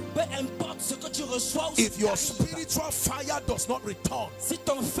you, Peu importe ce que tu reçois ou ce if qui your arrive, spiritual fire does not return, si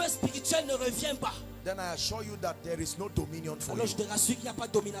ton feu spirituel ne revient pas, then I assure you that there is no dominion for alors you. je te rassure qu'il n'y a pas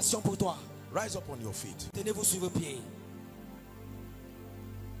de domination pour toi. Rise up on your feet. Tenez-vous sur vos pieds.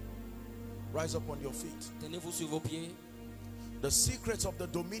 Rise up on your feet. Tenez-vous sur vos pieds. The secrets of the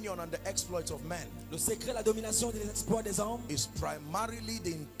dominion and the exploits of men Le secret de la domination et des exploits des hommes is primarily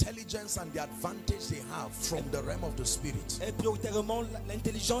the intelligence and the advantage they have from the realm of the spirit. est prioritairement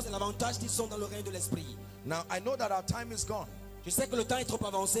l'intelligence et l'avantage qui sont dans le règne de l'esprit. Now I know that our time is gone, Je sais que le temps est trop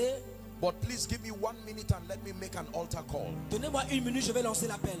avancé. but please give me 1 minute and let me make an altar call. Donnez-moi 1 minute, je vais lancer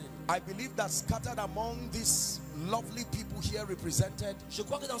l'appel. I believe that scattered among these lovely people here represented, Je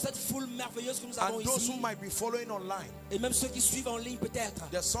crois que dans cette foule merveilleuse que nous avons and those ici, who might be following online, et même ceux qui suivent en ligne peut-être,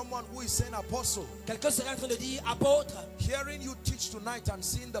 there's someone who is saying, Apostle, quelqu'un serait en train de dire, apôtre, hearing you teach tonight and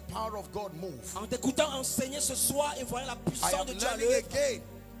seeing the power of God move, en t'écoutant enseigner ce soir et voyant la I puissance am de Dieu à learning l'œuvre, again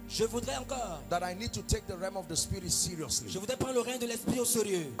je voudrais encore, that I need to take the realm of the spirit je seriously. voudrais prendre le règne de l'esprit au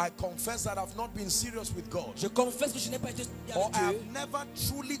sérieux. I confess that I've not been serious with God, Je confesse que je n'ai pas été sérieux or avec I have Dieu, never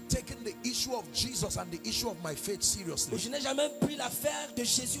truly taken the issue of Jesus and the issue of my faith ou seriously. je n'ai jamais pris l'affaire de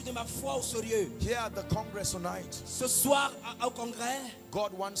Jésus, de ma foi au sérieux. Here at the Congress tonight, Ce soir au congrès,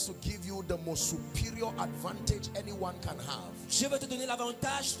 God wants to give you the most superior advantage anyone can have, je vais te donner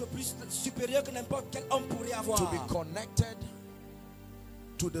l'avantage le plus supérieur que n'importe quel homme pourrait avoir. to be connected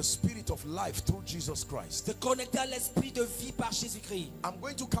to the spirit of life through Jesus Christ. De connecter à l'esprit de vie par Jésus-Christ. I'm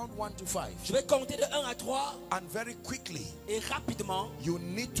going to count 1 to 5, Je vais compter de 1 à 3 and very quickly et rapidement, you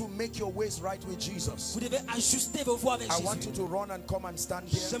need to make your ways right with Jesus. vous devez ajuster vos voix avec I want you Jésus. to run and come and stand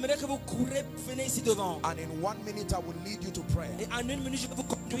here, J'aimerais que vous courez, venez ici devant. and in 1 minute I will lead you to prayer. Et en 1 minute, je vais vous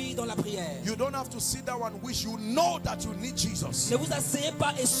conduire dans la prière. You don't have to sit down and wish. You know that you need Jesus. Ne vous asseyez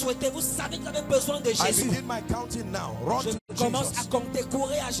pas et souhaitez. Vous savez que vous avez besoin de I Jésus. begin my counting now. Run Je to commence à Jesus. compter.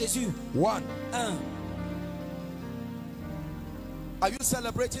 Courez à Jésus. 1. 1. Are you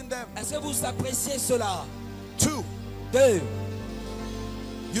celebrating them? Est-ce que vous appréciez cela? 2. 2.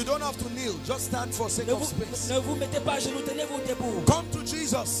 You don't have to kneel. Just stand for sake of space. Ne vous mettez pas à genoux. Tenez-vous debout. Come to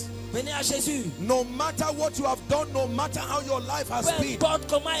Jesus. Venez à Jésus. No matter what you have done, no matter how your life has Peu been, importe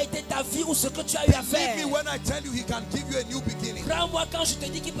comment a été ta vie ou ce que tu as eu à believe faire. me when I tell you He can give you a new beginning. Crois-moi quand je te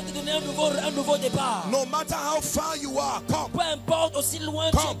dis qu'il peut te donner un nouveau départ. No matter how far you are, come, Peu importe aussi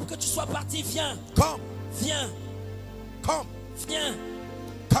loin tu es, Come. pour que tu sois parti, viens. come, Viens. come. Viens.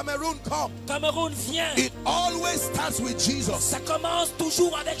 Cameroon, come. Cameroun, viens. It always starts with Jesus. Ça commence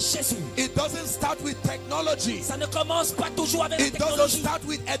toujours avec Jésus. It doesn't start with technology. Ça ne commence pas toujours avec la It doesn't technologie. start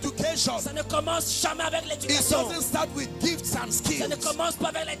with education. Ça ne commence jamais avec It l'éducation. doesn't start with gifts and Ça ne skills. commence pas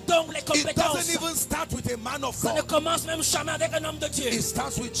avec les dons, les It compétences. doesn't even start with a man of Ça ne God. commence même jamais avec un homme de Dieu. It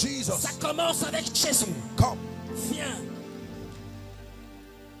starts with Jesus. Ça commence avec Jésus. Come. Viens.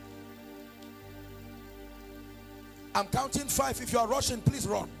 I'm counting 5. If you are rushing, please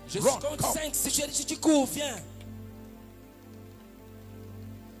run. Je Run. compte Come. 5. Si tu cours, viens.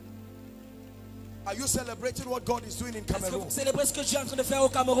 Are you celebrating what God is doing in Est-ce que Cameroon? vous célébrez ce que Dieu est en train de faire au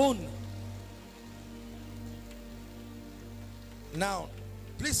Cameroun? Now,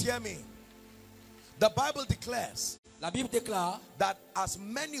 please hear me. The Bible declares La Bible déclare that as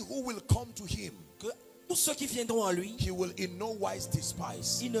many who will come to Him, que tous ceux qui viendront à lui, He will in no wise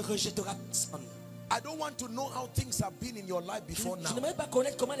despise. il ne rejettera personne. I don't want to know how things have been in your life before Je now. n'aimerais pas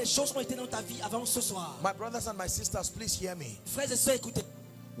connaître comment les choses ont été dans ta vie avant ce soir. My brothers and my sisters, please hear me. Frères et sœurs, écoutez.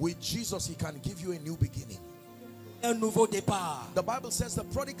 With Jesus, He can give you a new beginning. Un nouveau départ. The Bible says the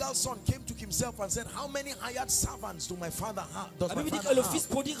prodigal son came to himself and said, how many hired servants do my father have? Does La my Bible dit que father le have? fils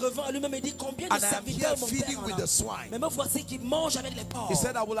prodigue revint à lui-même et dit combien de And I am serviteurs here mon feeding père with en the a. swine. Mais me voici qui mange avec les porcs. He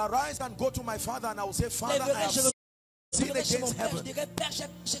said, I will arise and go to my father and I will say, Father, I Lèverai, have je sinned retournerai chez mon against père, je heaven. dirai Père, j'ai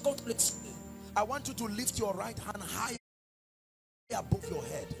péché contre le ciel. I want you to lift your right hand high above your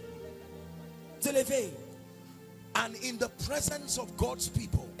head. Se lever. And in the presence of God's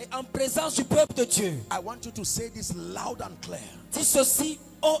people, Et en présence du peuple de Dieu, I want you to say this loud and clear. dis ceci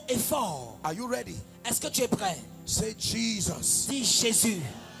haut et fort. Are you ready? Est-ce que tu es prêt? Say Jesus. Dis Jésus.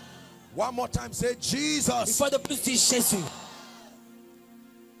 One more time, say Une Jesus. fois de plus, dis Jésus.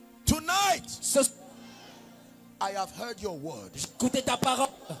 Tonight, Ce I have heard your word. écoutez ta parole.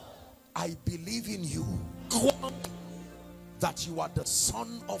 I believe in you, Crois that you are the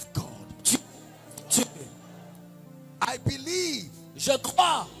Son of God. Dieu. I believe Je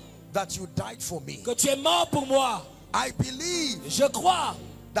crois that you died for me. que tu es mort pour moi. I believe Je crois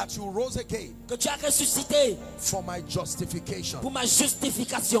that you rose again que tu as ressuscité for my justification. pour ma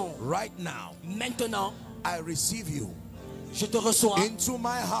justification. Right now, Maintenant, I receive you je te reçois into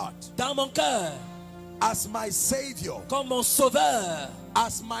my heart dans mon cœur as my Savior, comme mon sauveur,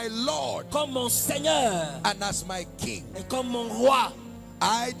 as my Lord, comme mon Seigneur and as my King. et comme mon roi.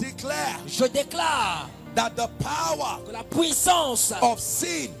 I declare Je déclare that the power que la puissance of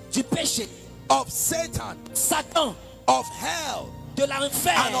sin, du péché, of Satan, Satan, of hell, de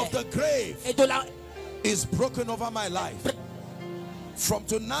l'enfer and of the grave et de la is broken over my life. From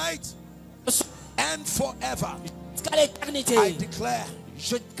tonight and forever, jusqu'à l'éternité. I declare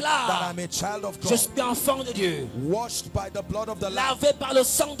Je that déclare, I'm a child of je God, suis enfant de Dieu, washed by the blood of the Lamb. lavé par le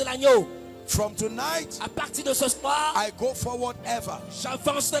sang de l'agneau. From tonight, À partir de ce soir, I go forward ever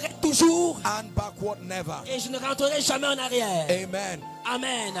j'avancerai toujours and backward never. et je ne rentrerai jamais en arrière. Amen.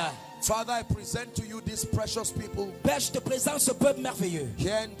 Amen. Father, I present to you these precious people Père, je te présente ce peuple merveilleux.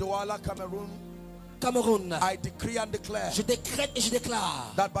 here in Douala, Cameroon. Cameroun, I decree and declare je décrète et je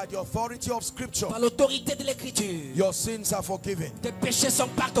déclare, that by the authority of Scripture, par l'autorité de l'écriture, your sins are forgiven. tes péchés sont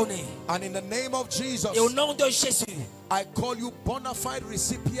pardonnés. And in the name of Jesus, Et au nom de Jésus, I call you bona fide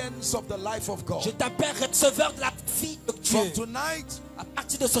recipients of the life of je God. t'appelle receveur de la vie de From Dieu. tonight À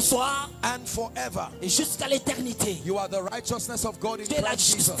partir de ce soir and forever, et jusqu'à l'éternité, you are the righteousness of God in tu es la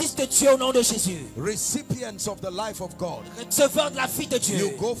Christ justice Jesus. de Dieu au nom de Jésus. Recipients of the life of God. Receveur de la vie de Dieu.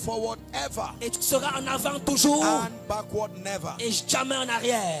 You go forward ever Et tu seras en avant toujours and backward never. et jamais en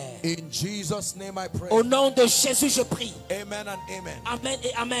arrière. In Jesus' name I pray. Au nom de Jésus, je prie. Amen and amen. Amen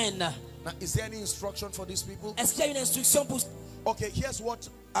et amen. Now, is there any instruction for these people? Est-ce qu'il y a une instruction pour... Okay, here's what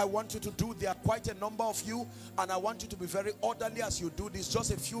I want you to do. There are quite a number of you, and I want you to be very orderly as you do this.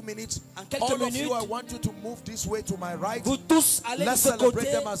 Just a few minutes. En quelques All of minutes, you, I want you to move this way to my right. vous tous allez de Let's ce celebrate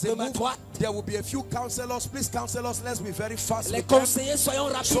côté them as they de ma move. droite. There will be a few counselors. Please, counselors, let's be very fast Les with them, conseillers, soyons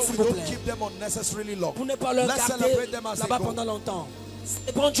rapides so s'il we vous don't plaît. keep them unnecessarily long. Pour ne pas leur Let's garder celebrate them as they là-bas go. pendant longtemps.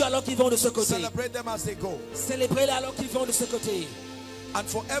 Célébrons Dieu alors qu'ils vont de ce côté. Celebrate them as they go. Célébrez-les alors qu'ils vont de ce côté. And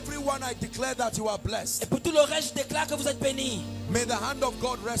for everyone, I declare that you are blessed. Et pour tout le reste, je déclare que vous êtes bénis. May the hand of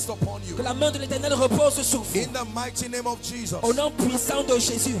God rest upon you. Que la main de l'Éternel repose sur vous. In the mighty name of Jesus. Au nom puissant de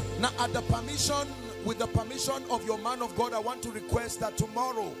Jésus. Now, with the permission of your man of God, I want to request that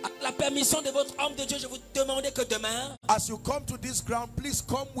tomorrow, Avec la permission de votre homme de Dieu, je vous demande que demain, as you come to this ground, please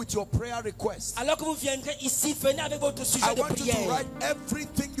come with your prayer request. alors que vous viendrez ici, venez avec votre I sujet de want you to prière. write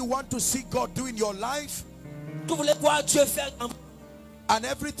everything you want to see God do in your life Que vous voulez voir Dieu faire en... and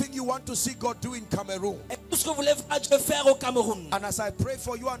everything you want to see God do in Cameroon. et tout ce que vous voulez voir Dieu faire au Cameroun. And as I pray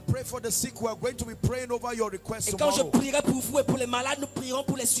for you and pray for the sick, we are going to be praying over your requests Et quand je tomorrow. prierai pour vous et pour les malades, nous prierons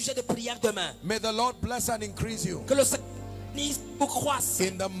pour les sujets de prière demain. May the Lord bless and increase you. Que le Seigneur vous croisse.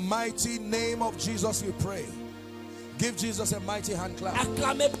 In the mighty name of Jesus we pray. Give Jesus a mighty hand clap.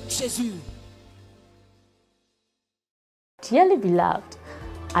 Acclamez Jésus. Dearly beloved,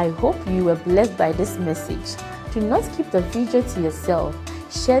 I hope you were blessed by this message. Do not keep the video to yourself.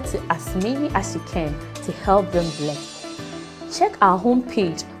 Share to as many as you can to help them bless. Check our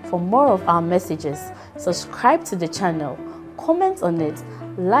homepage for more of our messages. Subscribe to the channel, comment on it,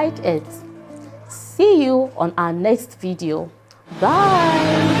 like it. See you on our next video.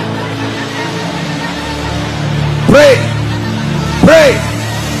 Bye. Pray, pray,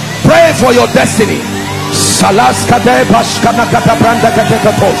 pray for your destiny. Salaskade bashkana kata branda kate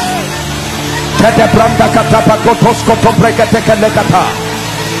katos. Kate branda kata pakotos koto brekete kelekata.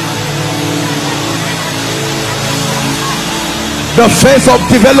 The phase of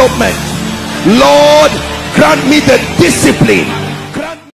development. Lord, grant me the discipline